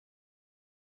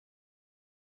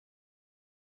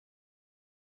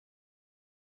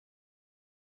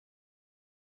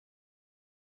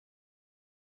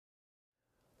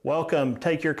Welcome.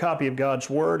 Take your copy of God's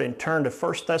Word and turn to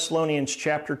 1 Thessalonians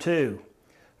chapter 2.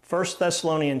 1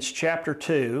 Thessalonians chapter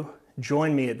 2,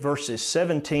 join me at verses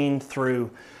 17 through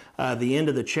the end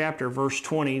of the chapter, verse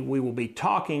 20. We will be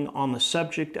talking on the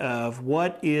subject of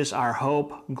what is our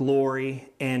hope, glory,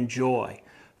 and joy.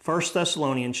 1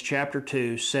 Thessalonians chapter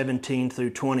 2, 17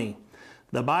 through 20.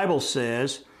 The Bible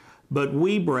says, "But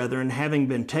we, brethren, having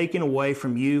been taken away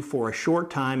from you for a short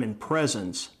time in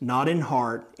presence, not in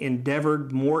heart,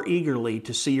 endeavored more eagerly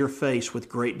to see your face with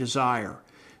great desire.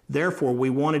 Therefore we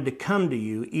wanted to come to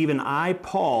you, even I,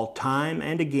 Paul, time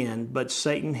and again, but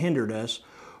Satan hindered us.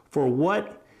 For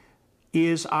what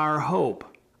is our hope,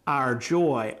 our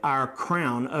joy, our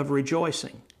crown of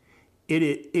rejoicing?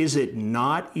 Is it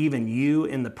not even you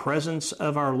in the presence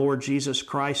of our Lord Jesus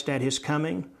Christ at His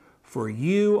coming? For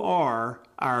you are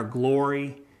our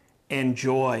glory and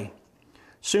joy."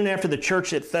 Soon after the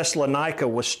church at Thessalonica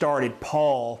was started,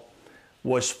 Paul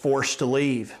was forced to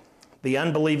leave. The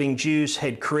unbelieving Jews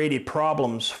had created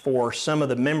problems for some of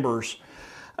the members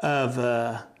of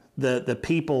the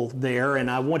people there, and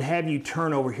I would have you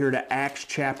turn over here to Acts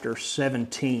chapter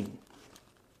 17,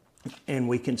 and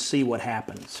we can see what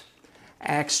happens.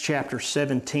 Acts chapter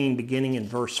 17, beginning in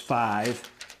verse 5.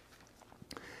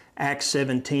 Acts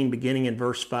 17, beginning in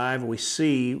verse 5, we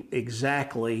see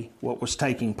exactly what was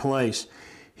taking place.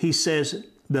 He says,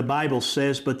 the Bible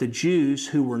says, "But the Jews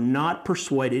who were not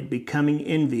persuaded, becoming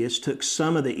envious, took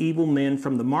some of the evil men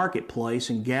from the marketplace,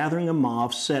 and gathering a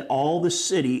mob, set all the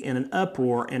city in an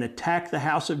uproar, and attacked the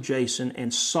house of Jason,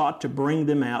 and sought to bring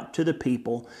them out to the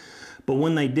people. But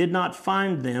when they did not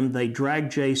find them, they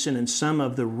dragged Jason and some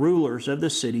of the rulers of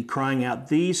the city, crying out,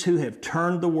 'These who have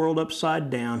turned the world upside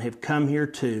down have come here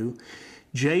too.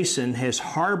 Jason has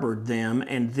harbored them,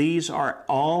 and these are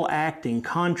all acting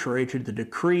contrary to the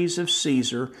decrees of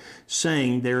Caesar,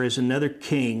 saying there is another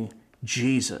king,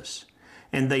 Jesus.'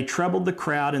 And they troubled the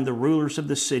crowd and the rulers of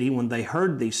the city when they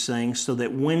heard these things, so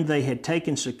that when they had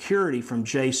taken security from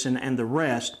Jason and the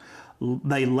rest,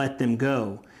 they let them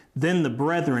go. Then the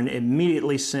brethren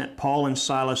immediately sent Paul and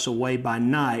Silas away by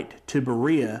night to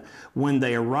Berea. When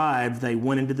they arrived, they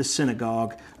went into the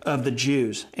synagogue of the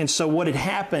Jews." And so what had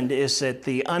happened is that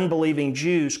the unbelieving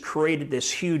Jews created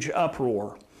this huge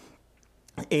uproar.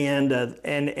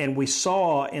 And we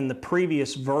saw in the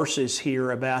previous verses here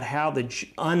about how the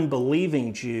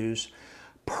unbelieving Jews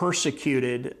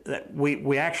persecuted.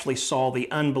 We actually saw the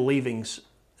unbelieving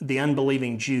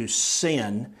Jews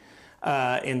sin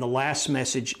in the last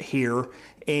message here,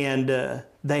 and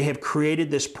they have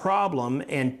created this problem,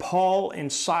 and Paul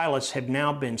and Silas have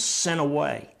now been sent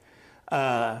away,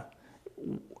 and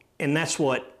that's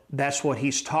what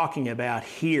he's talking about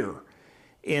here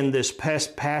in this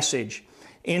passage.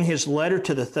 In his letter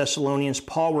to the Thessalonians,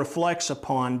 Paul reflects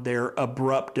upon their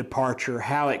abrupt departure,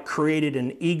 how it created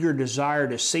an eager desire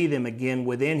to see them again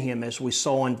within him, as we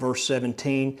saw in verse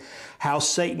 17, how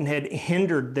Satan had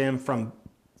hindered them from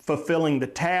fulfilling the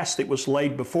task that was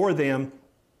laid before them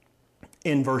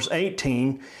in verse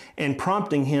 18, and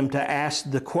prompting him to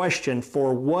ask the question,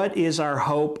 "For what is our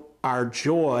hope, our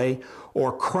joy,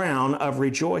 or crown of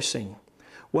rejoicing?"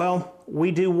 Well, we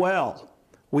do well.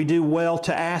 We do well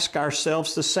to ask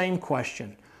ourselves the same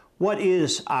question. What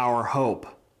is our hope?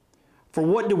 For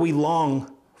what do we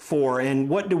long for, and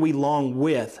what do we long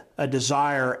with? A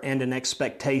desire and an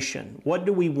expectation. What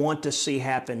do we want to see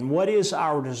happen? What is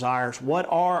our desires? What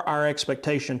are our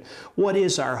expectations? What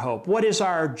is our hope? What is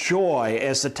our joy,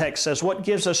 as the text says? What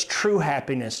gives us true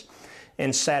happiness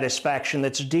and satisfaction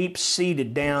that's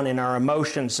deep-seated down in our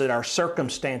emotions that our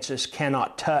circumstances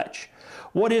cannot touch?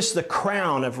 What is the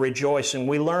crown of rejoicing?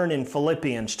 We learn in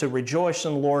Philippians to rejoice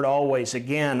in the Lord always.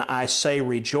 Again, I say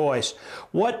rejoice.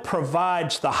 What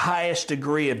provides the highest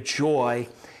degree of joy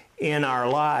in our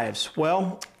lives?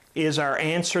 Well, is our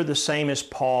answer the same as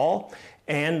Paul?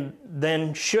 And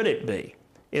then should it be?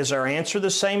 Is our answer the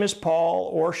same as Paul,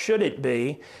 or should it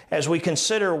be? As we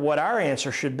consider what our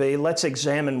answer should be, let's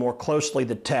examine more closely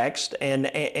the text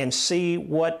and see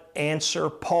what answer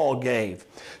Paul gave.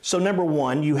 So number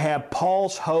one, you have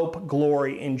Paul's hope,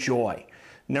 glory, and joy.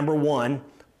 Number one,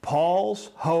 Paul's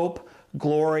hope,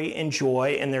 glory, and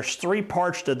joy. And there's three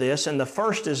parts to this. And the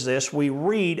first is this: we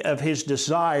read of his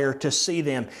desire to see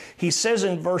them. He says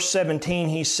in verse 17,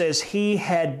 he says, he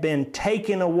had been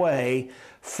taken away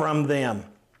from them.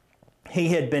 He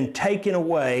had been taken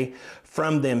away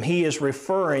from them. He is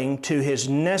referring to his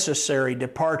necessary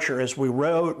departure. As we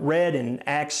read in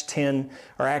Acts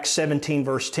 17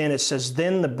 verse 10, it says,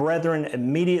 "Then the brethren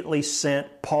immediately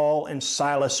sent Paul and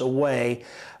Silas away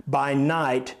by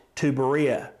night to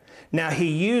Berea." Now he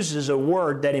uses a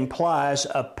word that implies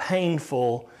a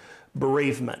painful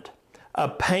bereavement, a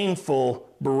painful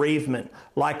bereavement,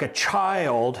 like a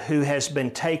child who has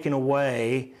been taken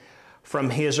away from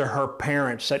his or her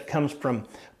parents. That comes from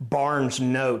Barnes'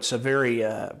 notes.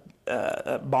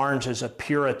 Barnes is a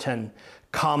Puritan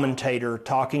commentator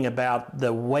talking about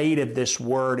the weight of this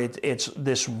word. It's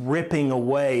this ripping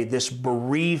away, this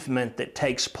bereavement that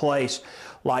takes place,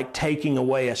 like taking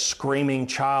away a screaming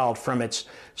child from its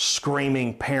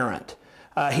screaming parent.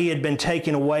 He had been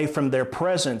taken away from their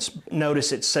presence.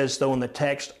 Notice it says, though, in the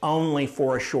text, only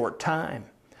for a short time.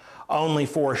 Only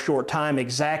for a short time.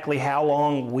 Exactly how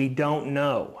long, we don't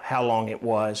know how long it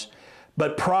was,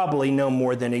 but probably no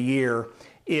more than a year,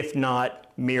 if not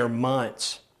mere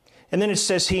months. And then it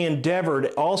says he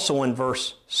endeavored, also in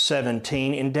verse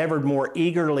 17, endeavored more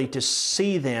eagerly to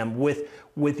see them with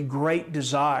great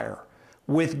desire.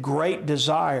 With great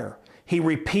desire. He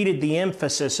repeated the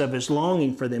emphasis of his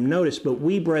longing for them. Notice, but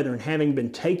we, brethren, having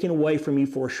been taken away from you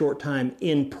for a short time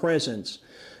in presence,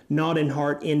 not in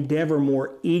heart, endeavor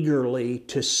more eagerly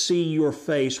to see your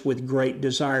face with great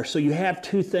desire. So you have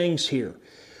two things here.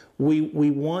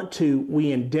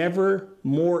 We endeavor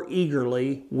more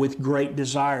eagerly with great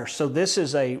desire. So this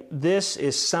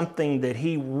is something that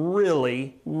he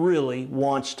really, really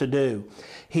wants to do.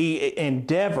 He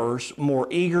endeavors more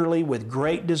eagerly with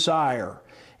great desire.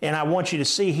 And I want you to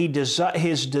see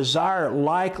his desire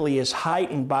likely is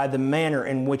heightened by the manner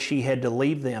in which he had to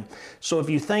leave them. So if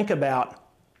you think about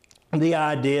the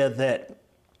idea that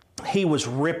he was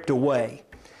ripped away,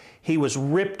 he was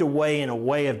ripped away in a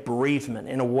way of bereavement,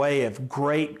 in a way of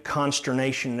great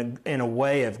consternation, in a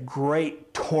way of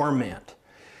great torment.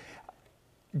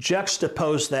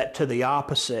 Juxtapose that to the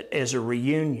opposite as a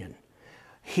reunion.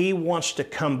 He wants to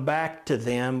come back to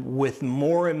them with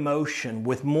more emotion,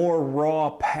 with more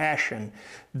raw passion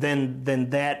than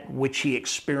that which he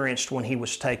experienced when he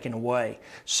was taken away.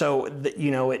 So,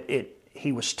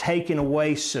 he was taken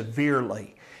away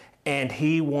severely, and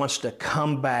he wants to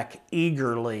come back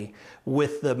eagerly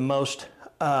with the most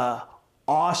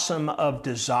awesome of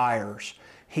desires.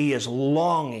 He is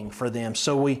longing for them.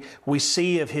 So we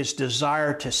see of his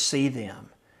desire to see them.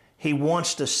 He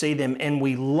wants to see them, and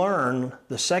we learn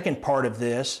the second part of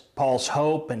this, Paul's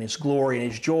hope and his glory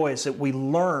and his joy, is that we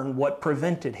learn what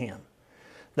prevented him.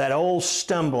 That old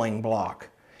stumbling block.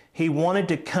 He wanted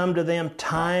to come to them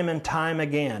time and time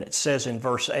again, it says in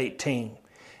verse 18,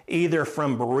 either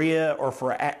from Berea or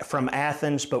from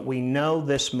Athens, but we know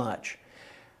this much.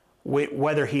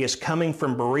 Whether he is coming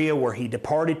from Berea where he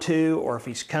departed to, or if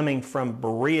he's coming from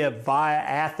Berea via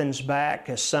Athens back,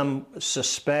 as some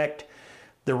suspect,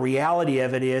 the reality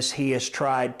of it is he has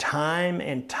tried time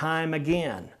and time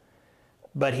again,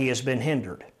 but he has been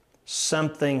hindered.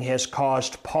 Something has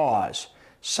caused pause.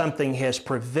 Something has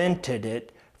prevented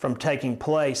it from taking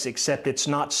place, except it's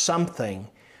not something,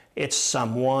 it's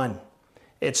someone.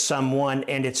 It's someone,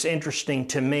 and it's interesting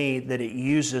to me that it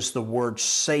uses the word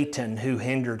Satan who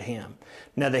hindered him.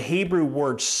 Now the Hebrew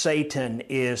word Satan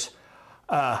is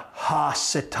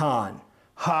ha-satan,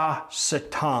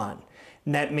 ha-satan.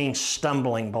 And that means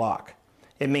stumbling block.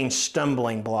 It means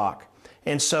stumbling block.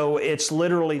 And so it's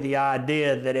literally the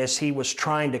idea that as he was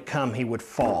trying to come, he would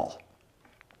fall.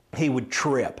 He would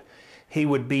trip. He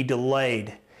would be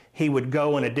delayed. He would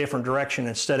go in a different direction.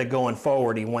 Instead of going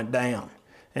forward, he went down.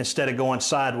 Instead of going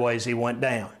sideways, he went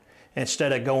down.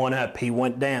 Instead of going up, he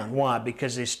went down. Why?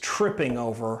 Because he's tripping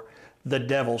over the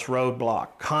devil's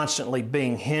roadblock, constantly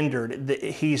being hindered.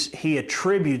 He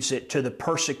attributes it to the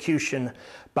persecution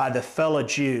by the fellow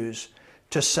Jews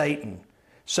to Satan.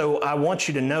 So I want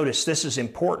you to notice this is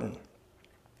important.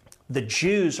 The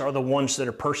Jews are the ones that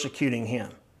are persecuting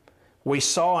him. We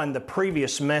saw in the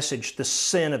previous message the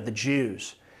sin of the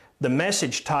Jews. The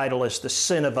message title is the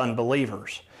sin of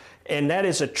unbelievers. And that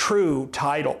is a true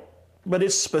title, but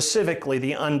it's specifically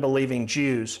the unbelieving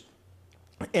Jews.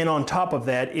 And on top of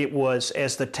that, it was,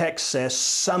 as the text says,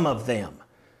 some of them.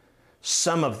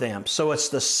 Some of them. So it's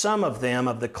the sum of them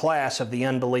of the class of the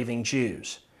unbelieving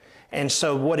Jews. And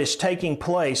so what is taking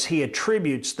place, he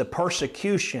attributes the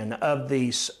persecution of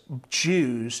these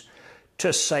Jews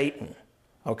to Satan.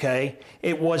 Okay?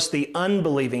 It was the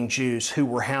unbelieving Jews who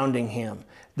were hounding him.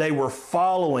 They were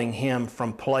following him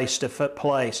from place to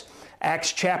place.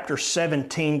 Acts chapter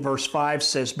 17 verse 5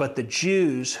 says, but the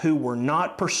Jews who were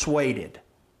not persuaded,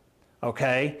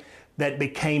 okay, that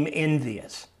became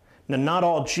envious. Now, not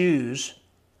all Jews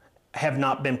have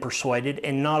not been persuaded,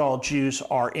 and not all Jews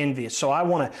are envious. So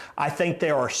I think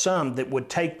there are some that would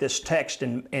take this text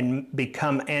and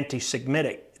become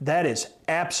anti-Semitic. That is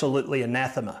absolutely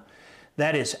anathema.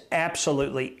 That is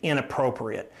absolutely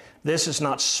inappropriate. This is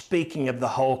not speaking of the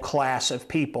whole class of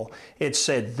people. It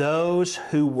said, those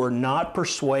who were not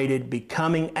persuaded,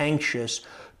 becoming anxious,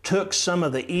 took some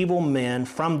of the evil men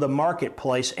from the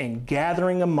marketplace, and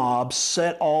gathering a mob,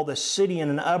 set all the city in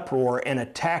an uproar and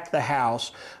attacked the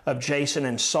house of Jason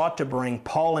and sought to bring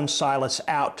Paul and Silas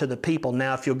out to the people.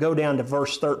 Now, if you'll go down to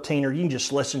verse 13, or you can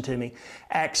just listen to me,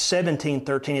 Acts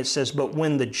 17:13, it says, but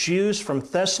when the Jews from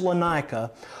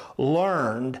Thessalonica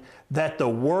learned that the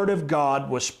word of God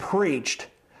was preached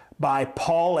by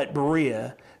Paul at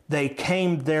Berea, they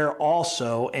came there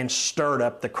also and stirred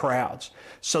up the crowds.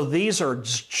 So these are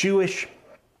Jewish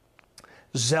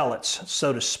zealots,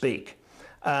 so to speak.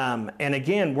 And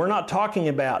again, we're not talking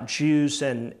about Jews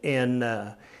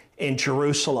in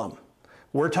Jerusalem.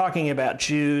 We're talking about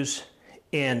Jews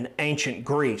in ancient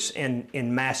Greece,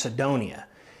 in Macedonia.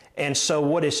 And so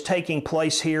what is taking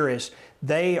place here is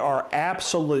they are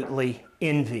absolutely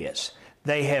envious.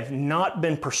 They have not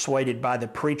been persuaded by the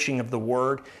preaching of the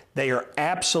word. They are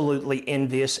absolutely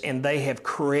envious, and they have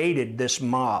created this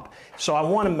mob. So I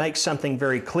want to make something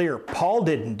very clear. Paul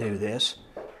didn't do this.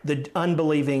 The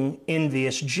unbelieving,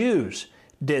 envious Jews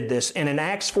did this. And in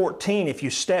Acts 14, if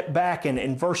you step back and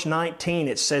in verse 19,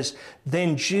 it says,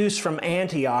 then Jews from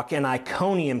Antioch and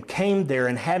Iconium came there,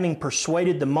 and having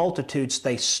persuaded the multitudes,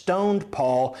 they stoned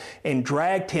Paul and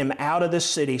dragged him out of the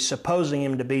city, supposing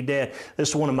him to be dead. This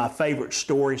is one of my favorite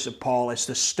stories of Paul, is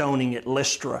the stoning at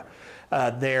Lystra.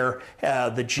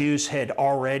 The Jews had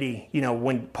already,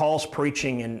 when Paul's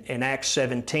preaching in Acts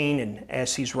 17, and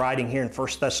as he's writing here in 1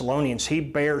 Thessalonians, he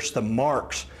bears the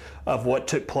marks of what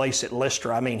took place at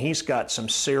Lystra. I mean, he's got some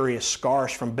serious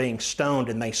scars from being stoned,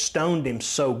 and they stoned him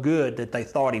so good that they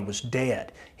thought he was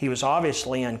dead. He was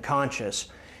obviously unconscious,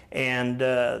 and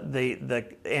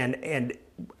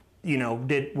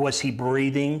was he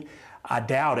breathing? I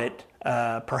doubt it.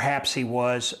 Perhaps he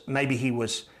was. Maybe he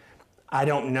was. I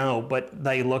don't know. But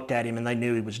they looked at him and they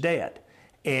knew he was dead.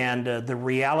 And the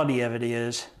reality of it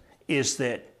is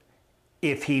that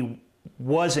if he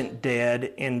wasn't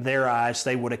dead, in their eyes,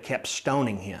 they would have kept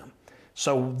stoning him.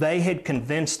 So they had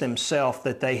convinced themselves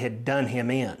that they had done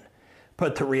him in.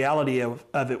 But the reality of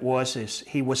it is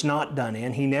he was not done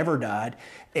in. He never died.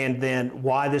 And then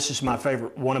why this is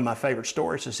one of my favorite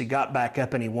stories is he got back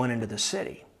up and he went into the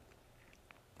city.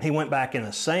 He went back in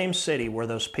the same city where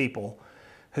those people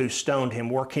who stoned him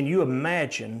were. Can you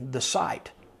imagine the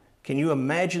sight? Can you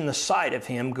imagine the sight of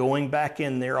him going back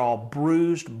in there all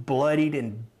bruised, bloodied,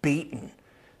 and beaten,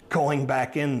 going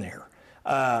back in there?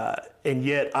 And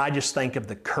yet I just think of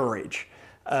the courage,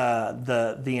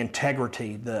 the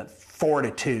integrity, the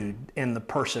fortitude, and the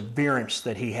perseverance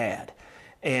that he had.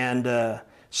 And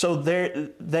so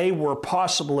they were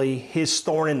possibly his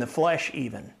thorn in the flesh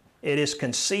even. It is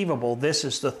conceivable this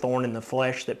is the thorn in the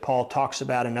flesh that Paul talks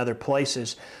about in other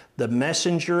places, the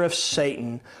messenger of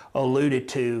Satan alluded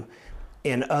to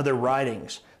in other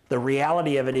writings. The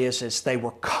reality of it is they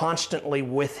were constantly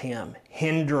with him,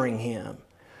 hindering him.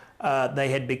 They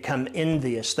had become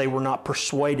envious. They were not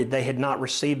persuaded. They had not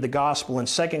received the gospel. In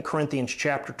 2 Corinthians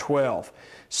chapter 12,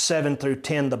 7 through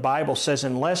 10, the Bible says,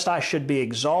 "Unless I should be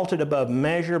exalted above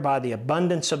measure by the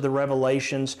abundance of the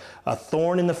revelations, a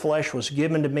thorn in the flesh was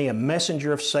given to me, a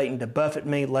messenger of Satan to buffet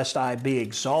me, lest I be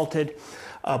exalted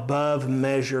above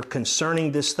measure.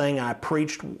 Concerning this thing I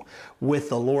preached with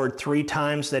the Lord 3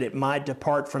 times that it might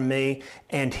depart from me.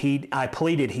 And I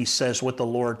pleaded," he says, "with the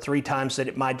Lord 3 times that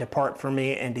it might depart from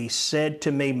me. And he said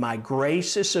to me, my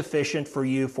grace is sufficient for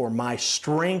you, for my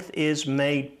strength is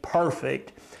made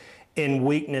perfect in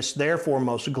weakness. Therefore,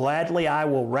 most gladly I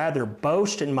will rather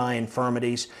boast in my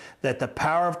infirmities, that the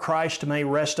power of Christ may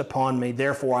rest upon me.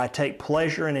 Therefore, I take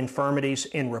pleasure in infirmities,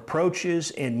 in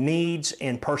reproaches, in needs,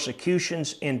 in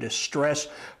persecutions, in distress,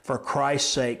 for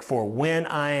Christ's sake. For when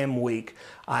I am weak,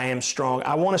 I am strong."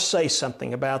 I want to say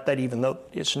something about that, even though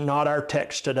it's not our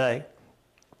text today.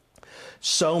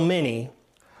 So many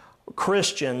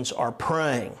Christians are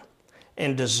praying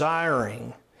and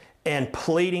desiring and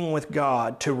pleading with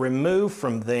God to remove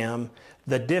from them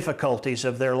the difficulties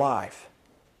of their life.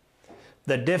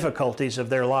 The difficulties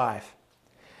of their life.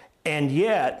 And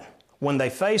yet, when they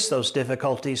face those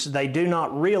difficulties, they do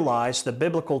not realize the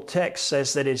biblical text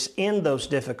says that it's in those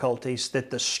difficulties that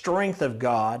the strength of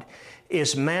God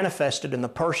is manifested in the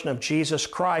person of Jesus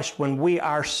Christ when we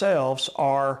ourselves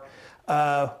are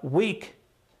weak,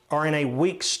 are in a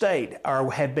weak state,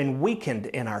 or have been weakened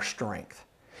in our strength.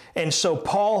 And so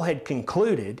Paul had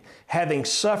concluded, having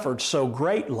suffered so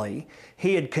greatly,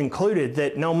 he had concluded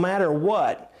that no matter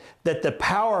what, that the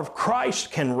power of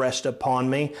Christ can rest upon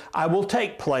me, I will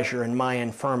take pleasure in my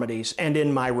infirmities and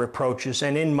in my reproaches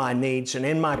and in my needs and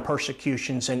in my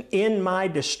persecutions and in my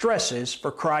distresses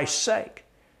for Christ's sake.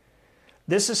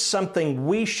 This is something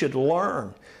we should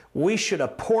learn. We should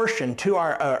apportion to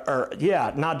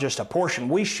not just apportion,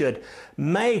 we should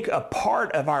make a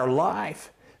part of our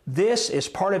life. This is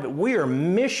part of it. We are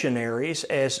missionaries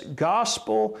as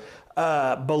gospel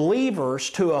believers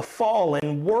to a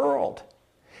fallen world.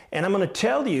 And I'm going to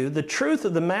tell you, the truth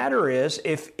of the matter is,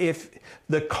 if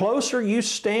the closer you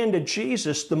stand to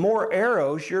Jesus, the more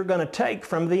arrows you're going to take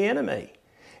from the enemy.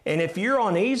 And if you're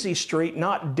on easy street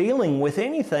not dealing with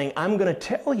anything, I'm going to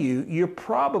tell you, you're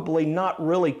probably not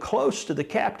really close to the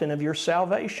captain of your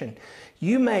salvation.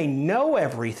 You may know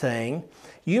everything.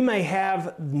 You may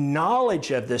have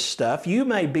knowledge of this stuff. You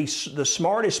may be the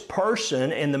smartest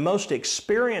person and the most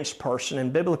experienced person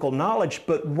in biblical knowledge,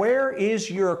 but where is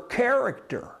your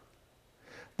character?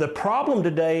 The problem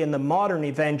today in the modern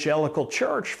evangelical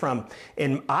church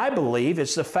and I believe,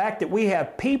 is the fact that we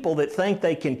have people that think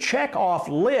they can check off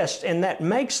lists and that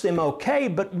makes them okay,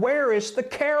 but where is the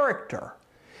character?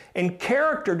 And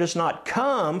character does not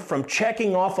come from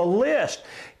checking off a list.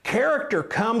 Character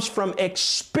comes from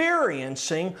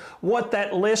experiencing what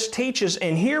that list teaches.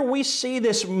 And here we see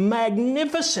this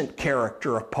magnificent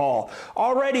character of Paul,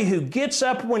 already who gets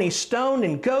up when he's stoned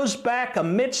and goes back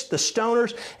amidst the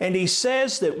stoners. And he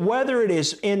says that whether it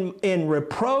is in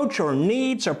reproach or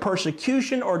needs or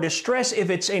persecution or distress,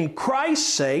 if it's in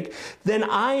Christ's sake, then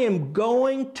I am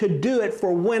going to do it,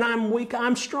 for when I'm weak,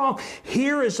 I'm strong.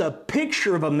 Here is a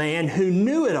picture of a man who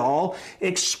knew it all,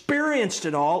 experienced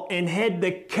it all, and had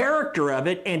the character of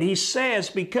it. And he says,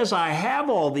 because I have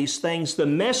all these things, the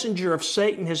messenger of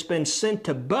Satan has been sent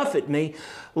to buffet me,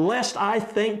 lest I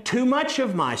think too much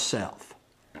of myself.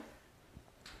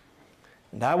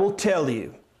 And I will tell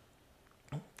you,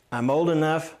 I'm old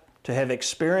enough to have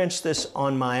experienced this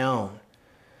on my own.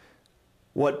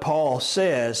 What Paul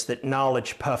says, that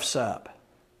knowledge puffs up.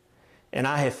 And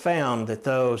I have found that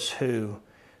those who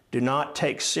do not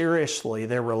take seriously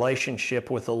their relationship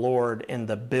with the Lord in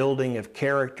the building of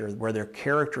character, where their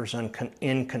character is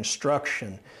in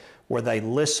construction, where they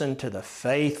listen to the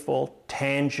faithful,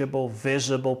 tangible,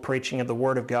 visible preaching of the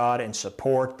Word of God and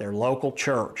support their local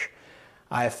church,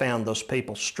 I have found those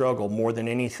people struggle more than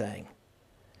anything.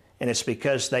 And it's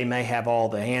because they may have all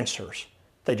the answers.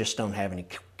 They just don't have any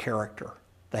character.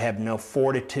 They have no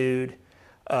fortitude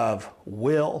of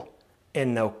will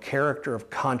and no character of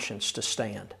conscience to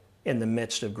stand in the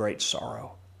midst of great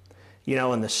sorrow. You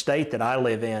know, in the state that I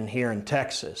live in here in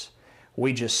Texas,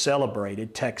 we just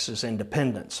celebrated Texas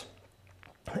independence.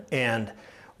 And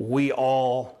we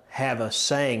all have a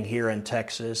saying here in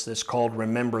Texas that's called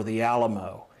Remember the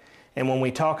Alamo. And when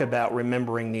we talk about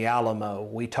remembering the Alamo,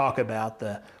 we talk about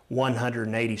the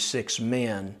 186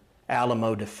 men,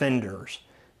 Alamo defenders,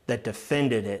 that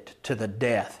defended it to the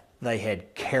death. They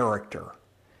had character.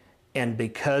 And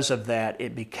because of that,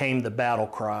 it became the battle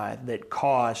cry that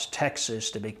caused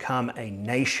Texas to become a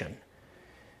nation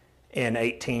in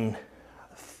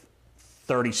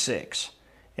 1836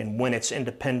 and win its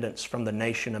independence from the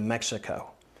nation of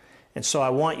Mexico. And so I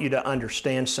want you to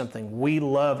understand something. We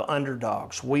love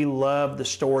underdogs. We love the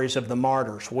stories of the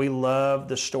martyrs. We love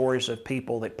the stories of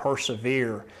people that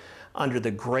persevere under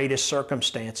the greatest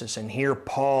circumstances. And here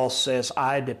Paul says,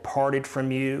 I departed from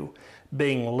you,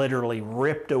 being literally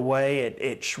ripped away.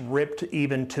 It's ripped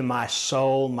even to my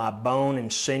soul, my bone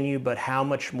and sinew, but how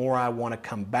much more I want to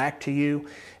come back to you.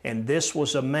 And this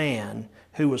was a man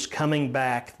who was coming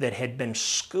back that had been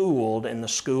schooled in the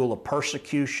school of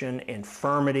persecution,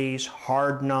 infirmities,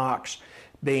 hard knocks,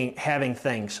 having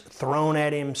things thrown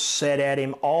at him, said at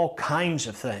him, all kinds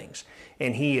of things.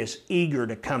 And he is eager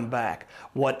to come back.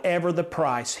 Whatever the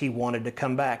price, he wanted to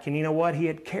come back. And you know what? He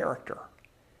had character.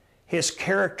 His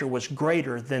character was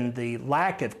greater than the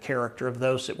lack of character of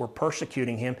those that were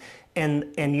persecuting him.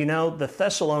 And you know, the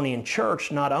Thessalonian church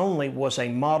not only was a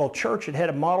model church, it had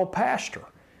a model pastor.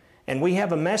 And we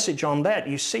have a message on that.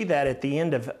 You see that at the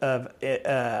end of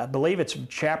I believe it's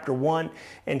chapter 1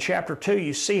 and chapter 2.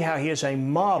 You see how he is a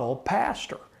model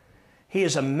pastor. He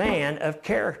is a man of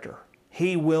character.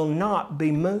 He will not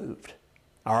be moved.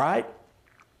 All right?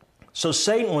 So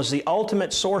Satan was the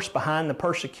ultimate source behind the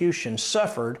persecution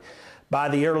suffered by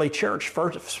the early church.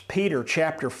 1 Peter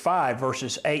chapter 5,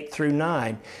 verses 8 through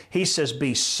 9. He says,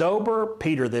 be sober,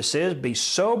 Peter this is, be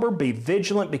sober, be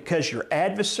vigilant, because your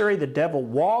adversary, the devil,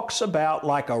 walks about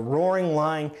like a roaring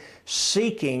lion,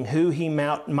 seeking who he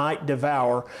might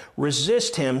devour.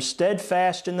 Resist him,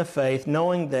 steadfast in the faith,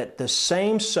 knowing that the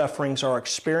same sufferings are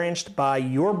experienced by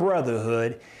your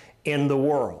brotherhood in the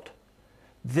world.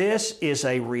 This is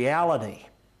a reality.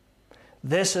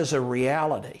 This is a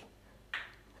reality.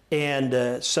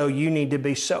 And so you need to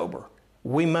be sober.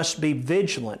 We must be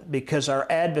vigilant because our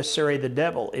adversary, the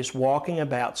devil, is walking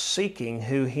about seeking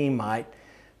who he might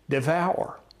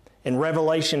devour. In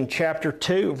Revelation chapter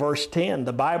 2, verse 10,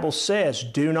 the Bible says,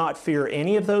 "Do not fear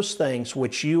any of those things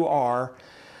which you are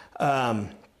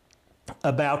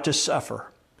about to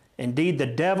suffer. Indeed, the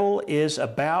devil is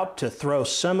about to throw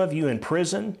some of you in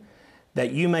prison,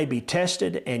 that you may be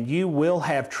tested, and you will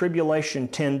have tribulation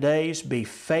 10 days. Be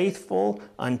faithful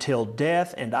until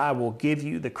death, and I will give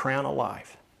you the crown of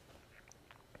life."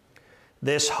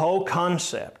 This whole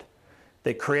concept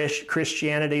that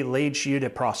Christianity leads you to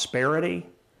prosperity,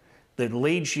 that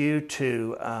leads you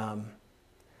to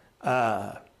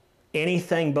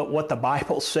anything but what the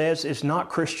Bible says, is not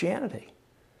Christianity.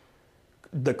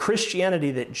 The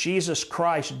Christianity that Jesus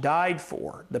Christ died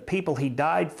for, the people He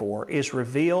died for, is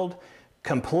revealed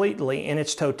completely in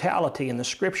its totality in the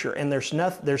Scripture, and there's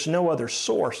no other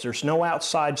source. There's no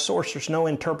outside source. There's no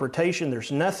interpretation.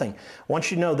 There's nothing.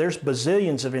 Once you know there's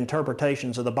bazillions of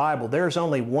interpretations of the Bible, there's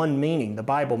only one meaning. The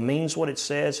Bible means what it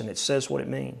says, and it says what it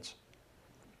means.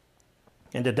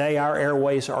 And today our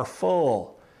airways are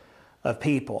full of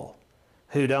people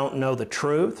who don't know the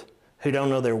truth, who don't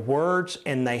know their words,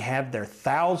 and they have their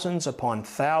thousands upon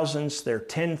thousands, their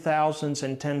 10,000s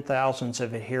and 10,000s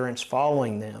of adherents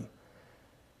following them,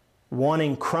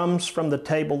 wanting crumbs from the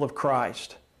table of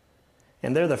Christ.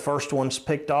 And they're the first ones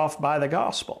picked off by the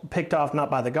gospel. Picked off not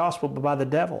by the gospel, but by the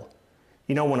devil.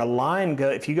 You know, when a lion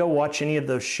if you go watch any of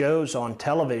those shows on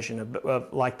television,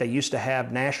 like they used to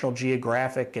have National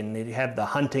Geographic, and they'd have the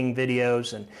hunting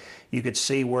videos, and you could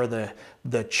see where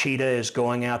the cheetah is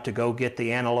going out to go get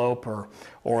the antelope,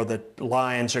 or the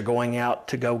lions are going out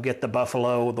to go get the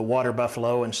buffalo, the water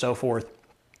buffalo, and so forth.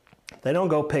 They don't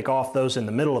go pick off those in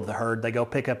the middle of the herd. They go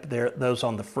pick up those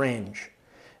on the fringe.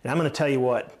 And I'm going to tell you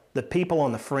what, the people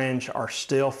on the fringe are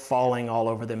still falling all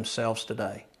over themselves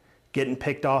today, getting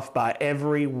picked off by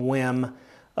every whim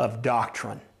of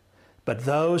doctrine. But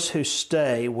those who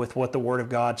stay with what the Word of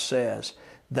God says,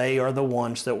 they are the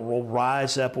ones that will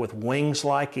rise up with wings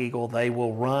like eagle. They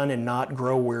will run and not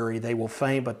grow weary. They will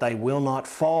faint, but they will not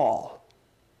fall.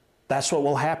 That's what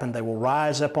will happen. They will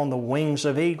rise up on the wings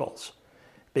of eagles,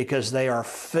 because they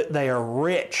are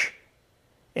rich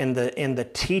in the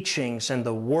teachings and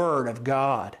the Word of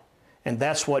God. And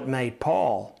that's what made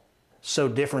Paul so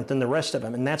different than the rest of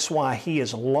them. And that's why he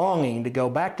is longing to go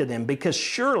back to them, because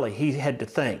surely he had to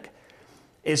think,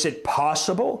 is it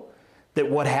possible that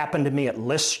what happened to me at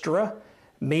Lystra,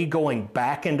 me going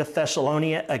back into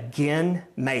Thessalonica again,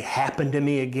 may happen to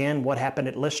me again, what happened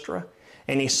at Lystra?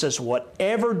 And he says,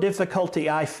 whatever difficulty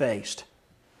I faced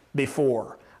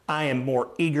before, I am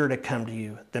more eager to come to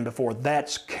you than before.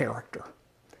 That's character.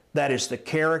 That is the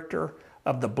character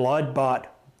of the blood-bought,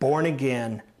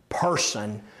 born-again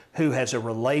person who has a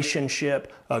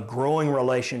relationship, a growing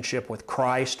relationship with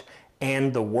Christ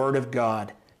and the Word of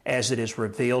God as it is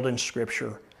revealed in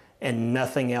Scripture, and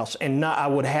nothing else. And I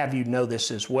would have you know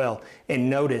this as well, and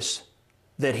notice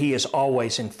that he is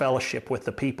always in fellowship with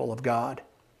the people of God.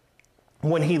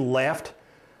 When he left,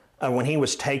 when he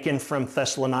was taken from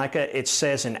Thessalonica, it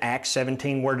says in Acts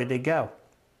 17, where did he go?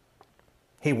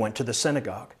 He went to the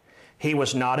synagogue. He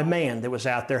was not a man that was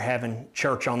out there having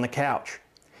church on the couch.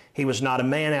 He was not a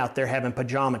man out there having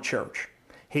pajama church.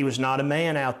 He was not a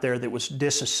man out there that was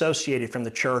disassociated from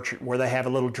the church where they have a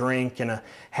little drink and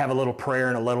have a little prayer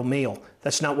and a little meal.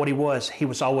 That's not what he was. He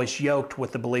was always yoked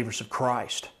with the believers of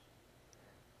Christ.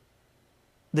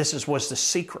 This was the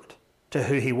secret to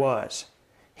who he was.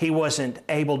 He wasn't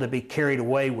able to be carried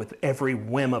away with every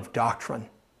whim of doctrine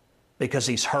because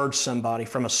he's heard somebody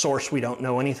from a source we don't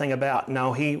know anything about.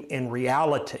 No, he in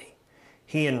reality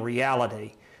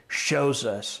shows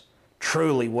us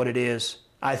truly what it is.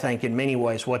 I think in many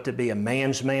ways what to be a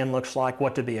man's man looks like,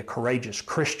 what to be a courageous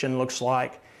Christian looks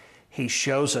like. He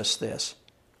shows us this.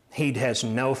 He has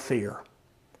no fear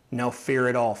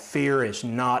at all. Fear is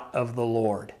not of the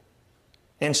Lord.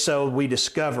 And so we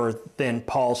discover then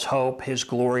Paul's hope, his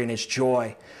glory, and his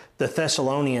joy. The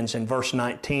Thessalonians in verse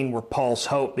 19 were Paul's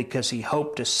hope because he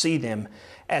hoped to see them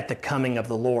at the coming of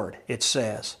the Lord, it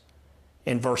says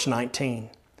in verse 19.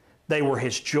 They were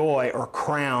his joy or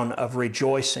crown of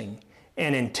rejoicing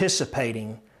and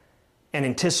anticipation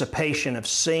of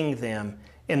seeing them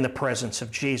in the presence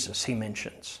of Jesus, he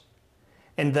mentions.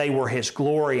 And they were his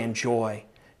glory and joy,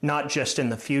 not just in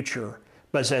the future,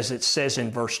 but as it says in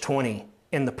verse 20,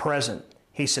 in the present.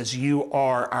 He says, you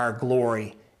are our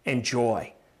glory and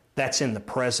joy. That's in the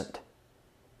present.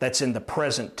 That's in the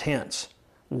present tense.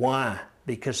 Why?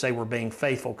 because they were being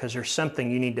faithful, because there's something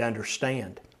you need to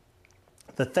understand.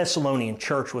 The Thessalonian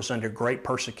church was under great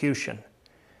persecution,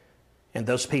 and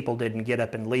those people didn't get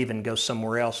up and leave and go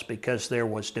somewhere else because there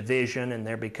was division,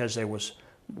 and because there was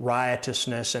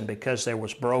riotousness, and because there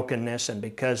was brokenness, and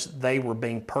because they were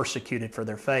being persecuted for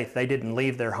their faith. They didn't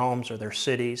leave their homes or their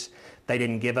cities. They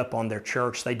didn't give up on their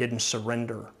church. They didn't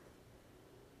surrender.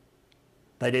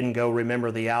 They didn't go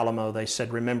remember the Alamo. They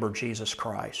said, remember Jesus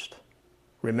Christ.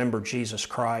 Remember Jesus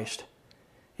Christ.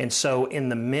 And so in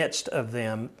the midst of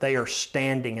them, they are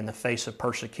standing in the face of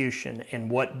persecution. And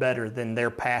what better than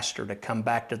their pastor to come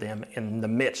back to them in the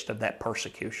midst of that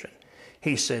persecution?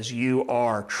 He says, you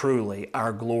are truly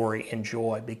our glory and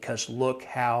joy, because look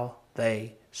how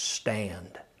they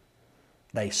stand.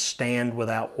 They stand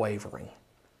without wavering.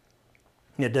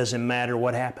 It doesn't matter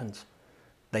what happens.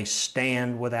 They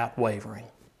stand without wavering.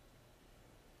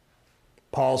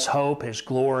 Paul's hope, his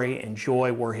glory, and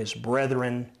joy were his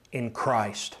brethren in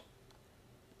Christ.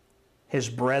 His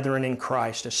brethren in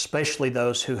Christ, especially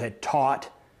those who had taught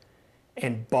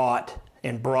and brought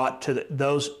to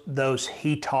those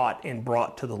he taught and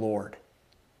brought to the Lord.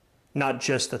 Not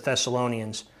just the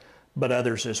Thessalonians, but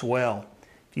others as well.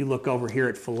 If you look over here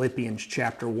at Philippians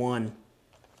chapter 1,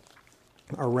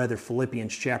 or rather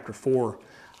Philippians chapter 4,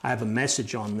 I have a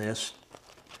message on this.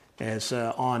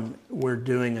 We're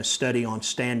doing a study on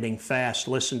standing fast.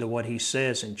 Listen to what he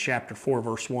says in chapter 4,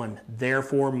 verse 1.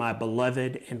 Therefore, my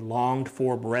beloved and longed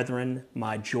for brethren,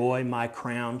 my joy, my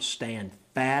crown, stand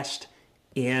fast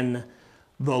in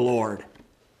the Lord.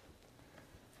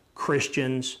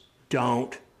 Christians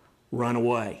don't run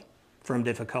away from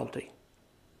difficulty.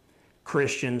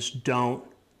 Christians don't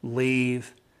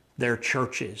leave their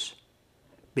churches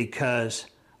because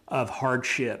of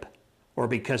hardship or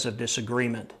because of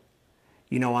disagreement.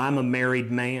 You know, I'm a married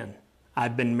man.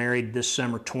 I've been married this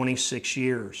summer 26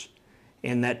 years.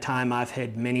 In that time, I've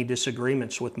had many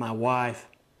disagreements with my wife,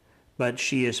 but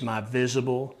she is my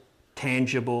visible,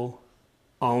 tangible,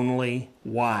 only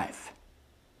wife.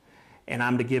 And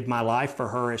I'm to give my life for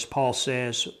her, as Paul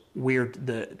says,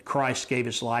 Christ gave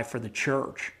his life for the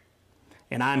church.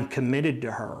 And I'm committed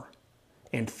to her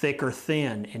in thick or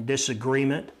thin, in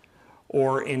disagreement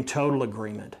or in total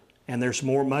agreement. And there's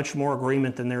much more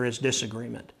agreement than there is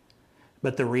disagreement.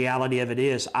 But the reality of it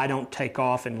is, I don't take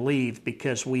off and leave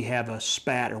because we have a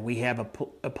spat or we have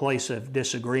a place of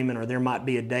disagreement, or there might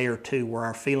be a day or two where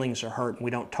our feelings are hurt and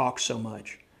we don't talk so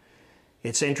much.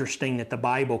 It's interesting that the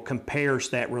Bible compares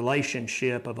that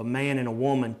relationship of a man and a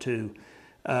woman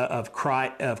of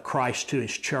Christ to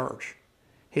his church.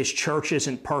 His church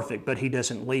isn't perfect, but he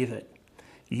doesn't leave it.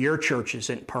 Your church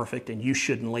isn't perfect, and you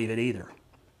shouldn't leave it either.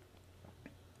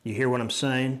 You hear what I'm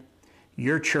saying?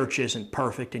 Your church isn't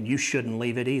perfect, and you shouldn't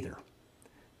leave it either,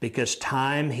 because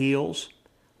time heals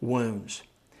wounds.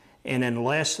 And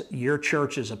unless your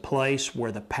church is a place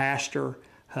where the pastor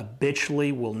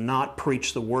habitually will not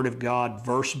preach the Word of God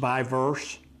verse by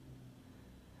verse,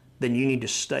 then you need to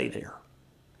stay there.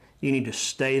 You need to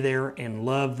stay there and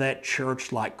love that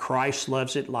church like Christ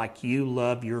loves it, like you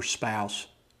love your spouse.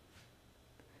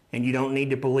 And you don't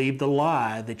need to believe the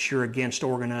lie that you're against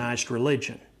organized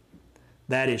religion.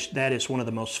 That is one of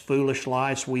the most foolish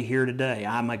lies we hear today.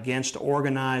 I'm against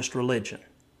organized religion.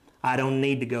 I don't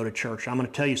need to go to church. I'm going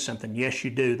to tell you something. Yes,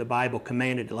 you do. The Bible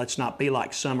commanded it. Let's not be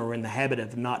like some who are in the habit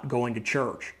of not going to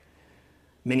church.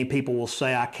 Many people will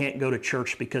say, I can't go to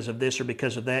church because of this or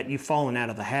because of that. You've fallen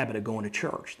out of the habit of going to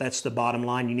church. That's the bottom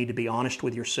line. You need to be honest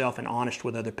with yourself and honest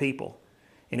with other people.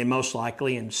 And most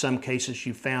likely, in some cases,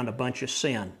 you found a bunch of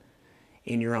sin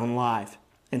in your own life.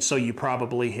 And so you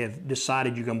probably have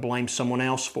decided you're going to blame someone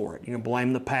else for it. You're going to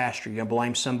blame the pastor. You're going to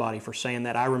blame somebody for saying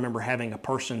that. I remember having a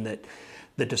person that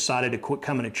decided to quit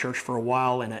coming to church for a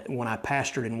while, and when I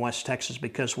pastored in West Texas,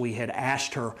 because we had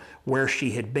asked her where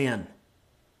she had been.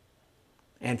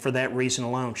 And for that reason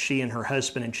alone, she and her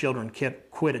husband and children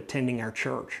quit attending our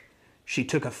church. She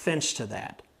took offense to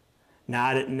that.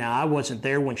 Now I wasn't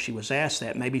there when she was asked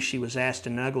that. Maybe she was asked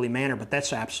in an ugly manner, but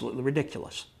that's absolutely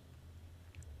ridiculous.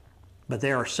 But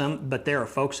there are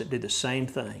folks that do the same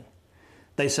thing.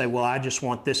 They say, well, I just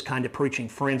want this kind of preaching.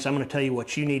 Friends, I'm going to tell you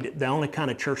what you need. The only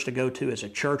kind of church to go to is a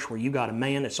church where you got a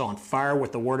man that's on fire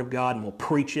with the Word of God and will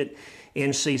preach it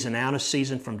in season, out of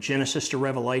season, from Genesis to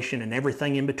Revelation and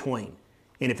everything in between.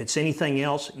 And if it's anything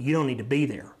else, you don't need to be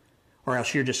there, or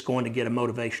else you're just going to get a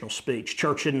motivational speech.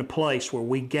 Church isn't a place where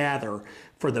we gather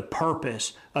for the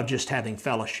purpose of just having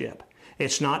fellowship.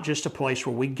 It's not just a place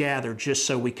where we gather just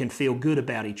so we can feel good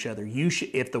about each other.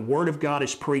 If the Word of God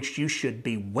is preached, you should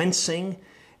be wincing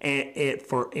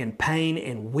in pain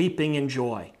and weeping in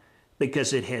joy,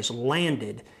 because it has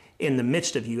landed in the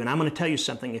midst of you. And I'm going to tell you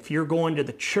something. If you're going to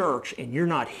the church and you're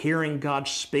not hearing God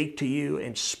speak to you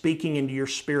and speaking into your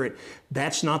spirit,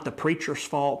 that's not the preacher's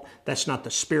fault. That's not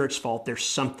the Spirit's fault. There's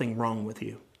something wrong with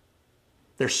you.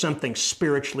 There's something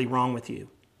spiritually wrong with you.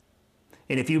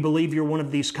 And if you believe you're one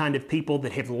of these kind of people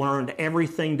that have learned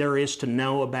everything there is to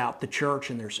know about the church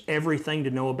and there's everything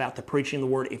to know about the preaching of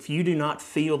the Word, if you do not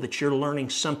feel that you're learning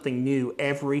something new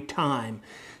every time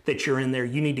that you're in there,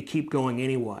 you need to keep going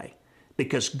anyway,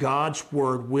 because God's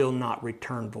Word will not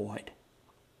return void.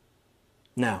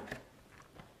 Now,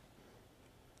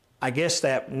 I guess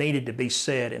that needed to be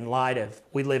said in light of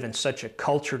we live in such a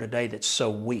culture today that's so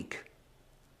weak.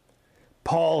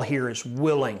 Paul here is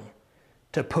willing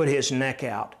to put his neck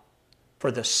out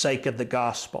for the sake of the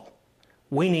gospel.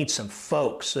 We need some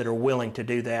folks that are willing to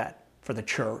do that for the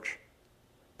church.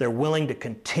 They're willing to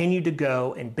continue to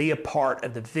go and be a part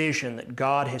of the vision that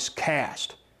God has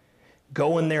cast.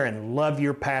 Go in there and love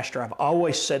your pastor. I've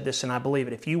always said this and I believe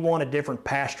it. If you want a different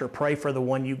pastor, pray for the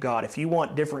one you got. If you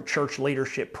want different church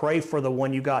leadership, pray for the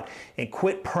one you got. And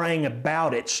quit praying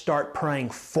about it. Start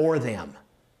praying for them.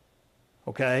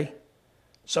 Okay?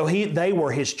 So they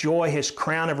were his joy, his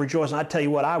crown of rejoicing. I tell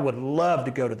you what, I would love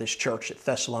to go to this church at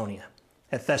Thessalonica.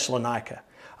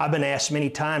 I've been asked many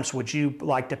times, would you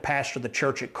like to pastor the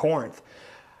church at Corinth?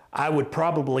 I would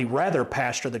probably rather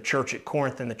pastor the church at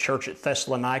Corinth than the church at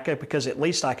Thessalonica, because at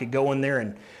least I could go in there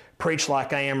and preach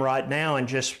like I am right now and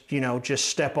just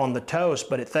step on the toes.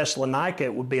 But at Thessalonica,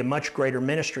 it would be a much greater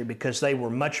ministry because they were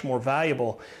much more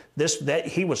valuable.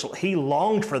 He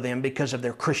longed for them because of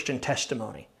their Christian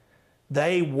testimony.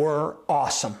 They were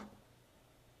awesome.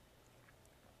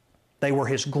 They were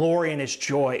his glory and his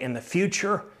joy in the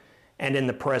future and in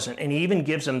the present. And he even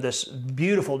gives them this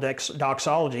beautiful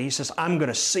doxology. He says, I'm going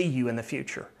to see you in the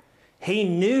future. He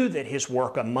knew that his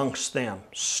work amongst them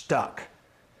stuck.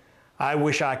 I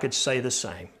wish I could say the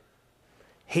same.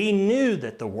 He knew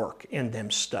that the work in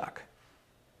them stuck.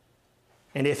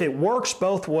 And if it works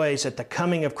both ways at the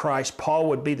coming of Christ, Paul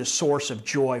would be the source of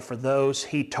joy for those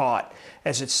he taught,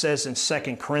 as it says in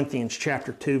 2 Corinthians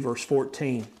chapter 2, verse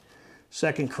 14.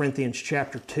 2 Corinthians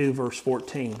chapter 2, verse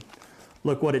 14.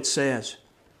 Look what it says.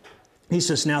 He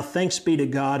says, now thanks be to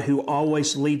God who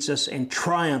always leads us in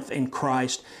triumph in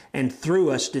Christ and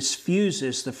through us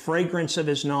diffuses the fragrance of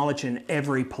his knowledge in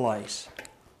every place.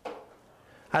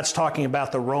 That's talking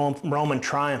about the Roman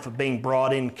triumph of being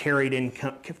brought in, carried in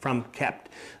from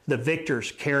the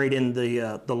victors carried in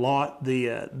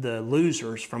the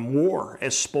losers from war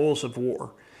as spoils of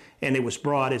war. And it was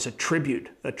brought as a tribute,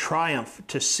 a triumph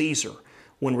to Caesar.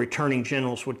 When returning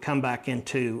generals would come back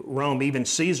into Rome, even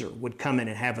Caesar would come in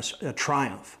and have a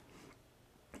triumph.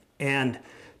 And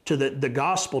to the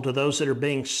gospel, to those that are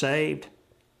being saved,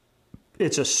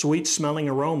 it's a sweet smelling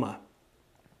aroma.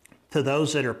 To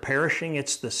those that are perishing,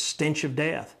 it's the stench of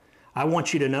death. I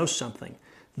want you to know something.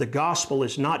 The gospel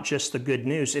is not just the good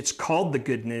news. It's called the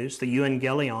good news, the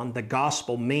euangelion. The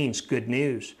gospel means good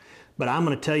news. But I'm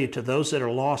going to tell you, to those that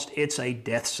are lost, it's a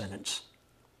death sentence.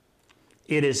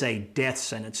 It is a death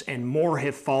sentence, and more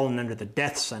have fallen under the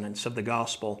death sentence of the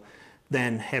gospel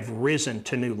than have risen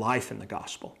to new life in the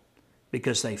gospel,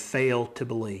 because they fail to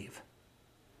believe.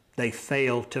 They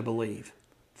fail to believe.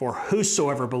 For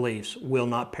whosoever believes will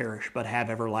not perish, but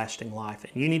have everlasting life.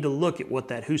 And you need to look at what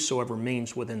that whosoever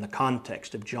means within the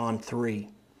context of John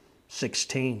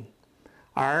 3:16.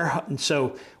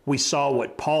 So we saw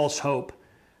what Paul's hope,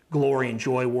 glory, and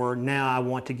joy were. Now I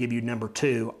want to give you number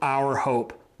 2, our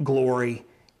hope, glory,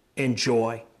 and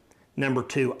joy. Number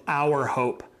 2, our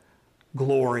hope,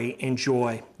 glory, and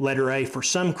joy. Letter A, for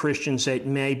some Christians it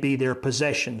may be their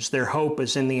possessions. Their hope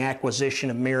is in the acquisition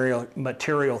of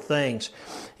material things.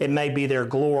 It may be their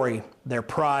glory, their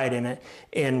pride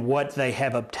in what they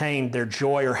have obtained, their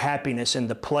joy or happiness in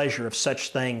the pleasure of such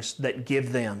things that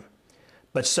give them.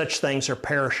 But such things are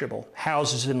perishable.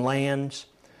 Houses and lands,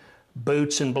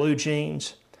 boots and blue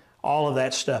jeans, all of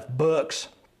that stuff, books.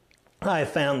 I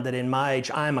have found that in my age,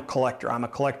 I'm a collector. I'm a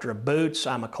collector of boots.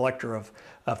 I'm a collector of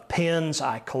pens.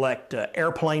 I collect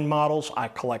airplane models. I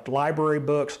collect library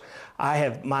books. I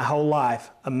have my whole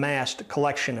life amassed a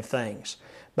collection of things.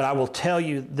 But I will tell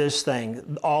you this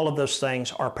thing, all of those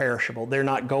things are perishable. They're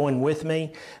not going with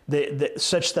me.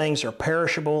 Such things are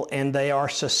perishable and they are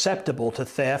susceptible to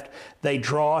theft. They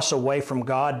draw us away from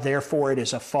God. Therefore, it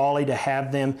is a folly to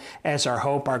have them as our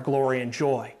hope, our glory, and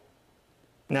joy.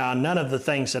 Now, none of the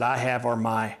things that I have are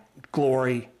my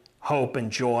glory, hope, and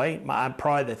joy.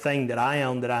 Probably the thing that I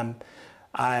own that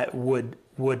I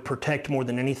would protect more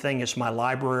than anything is my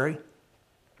library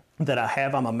that I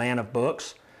have. I'm a man of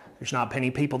books. There's not many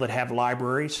people that have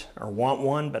libraries or want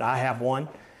one, but I have one.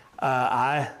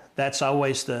 That's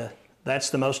always that's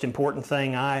the most important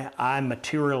thing I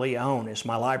materially own is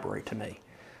my library to me.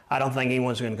 I don't think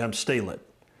anyone's going to come steal it.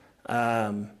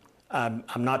 I'm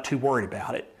not too worried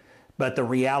about it. But the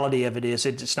reality of it is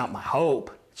it's not my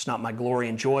hope. It's not my glory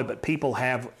and joy, but people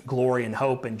have glory and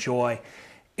hope and joy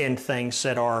in things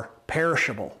that are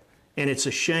perishable. And it's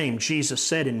a shame. Jesus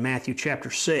said in Matthew chapter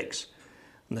 6,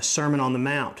 in the Sermon on the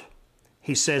Mount,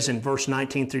 he says in verse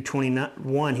 19 through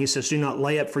 21, he says, "Do not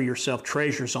lay up for yourself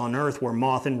treasures on earth where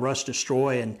moth and rust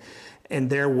destroy and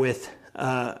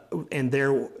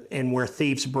where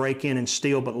thieves break in and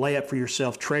steal, but lay up for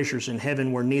yourself treasures in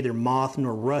heaven where neither moth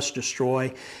nor rust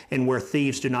destroy and where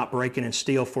thieves do not break in and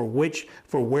steal. For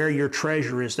where your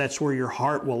treasure is, that's where your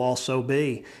heart will also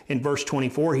be." In verse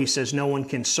 24, he says, "No one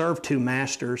can serve two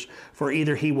masters, for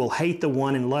either he will hate the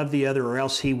one and love the other, or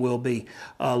else he will be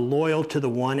loyal to the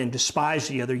one and despise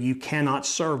the other. You cannot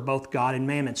serve both God and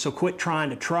mammon." So quit trying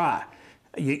to try.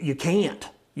 You can't.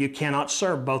 You cannot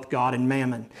serve both God and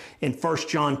mammon. In 1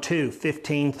 John 2,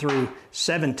 15 through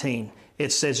 17,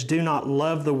 it says, "Do not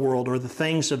love the world or the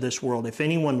things of this world. If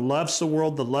anyone loves the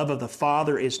world, the love of the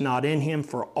Father is not in him.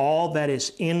 For all that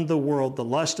is in the world, the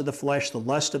lust of the flesh, the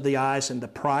lust of the eyes, and the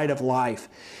pride of life,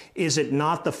 is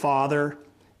not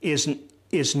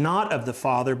of the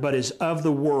Father, but is of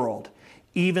the world.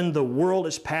 Even the world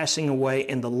is passing away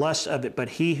and the lust of it, but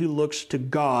he who looks to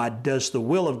God does the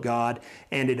will of God,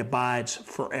 and it abides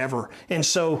forever." And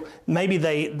so maybe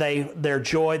their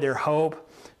joy, their hope,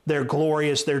 their glory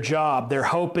is their job. Their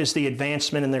hope is the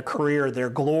advancement in their career. Their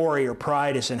glory or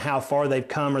pride is in how far they've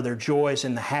come, or their joy is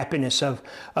in the happiness of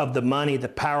the money, the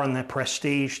power, and the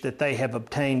prestige that they have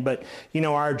obtained. But,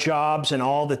 our jobs and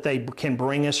all that they can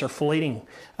bring us are fleeting,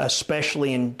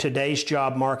 especially in today's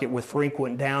job market with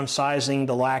frequent downsizing,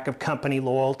 the lack of company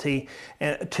loyalty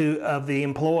of the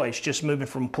employees, just moving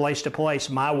from place to place.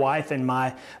 My wife and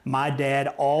my dad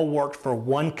all worked for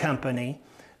one company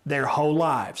their whole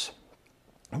lives.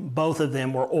 Both of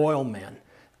them were oil men.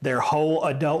 Their whole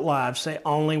adult lives, they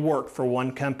only worked for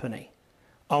one company.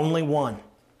 Only one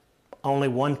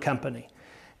company.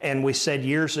 And we said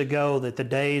years ago that the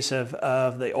days of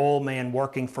the oil man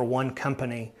working for one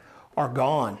company are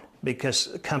gone,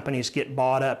 because companies get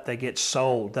bought up, they get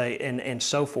sold, and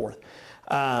so forth.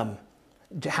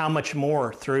 How much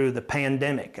more through the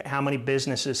pandemic? How many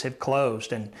businesses have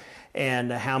closed,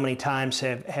 and how many times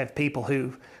have people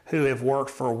who have worked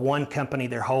for one company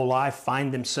their whole life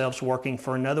find themselves working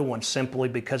for another one simply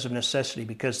because of necessity,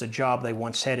 because the job they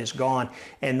once had is gone,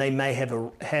 and they may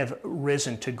have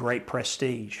risen to great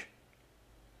prestige.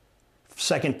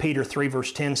 2 Peter 3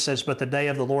 verse 10 says, "But the day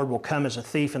of the Lord will come as a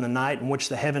thief in the night, in which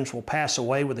the heavens will pass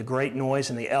away with a great noise,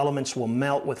 and the elements will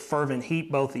melt with fervent heat.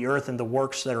 Both the earth and the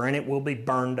works that are in it will be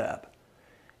burned up."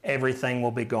 Everything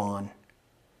will be gone.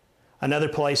 Another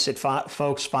place that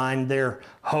folks find their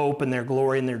hope and their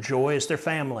glory and their joy is their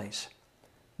families.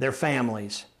 Their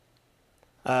families.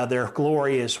 Their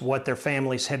glory is what their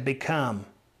families have become.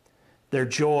 Their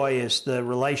joy is the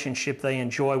relationship they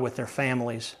enjoy with their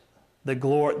families.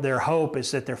 Their hope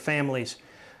is that their families,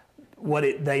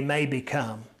 they may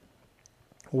become,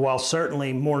 while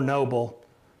certainly more noble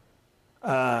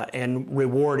and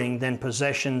rewarding than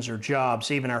possessions or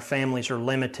jobs. Even our families are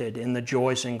limited in the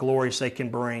joys and glories they can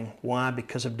bring. Why?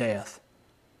 Because of death.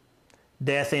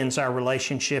 Death ends our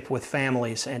relationship with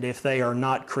families, and if they are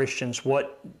not Christians,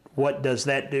 what does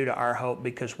that do to our hope?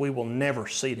 Because we will never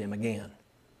see them again.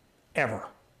 Ever.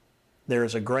 There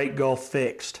is a great gulf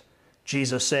fixed.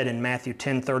 Jesus said in Matthew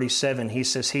 10:37, he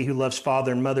says, "He who loves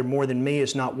father and mother more than me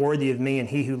is not worthy of me, and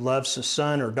he who loves a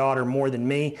son or daughter more than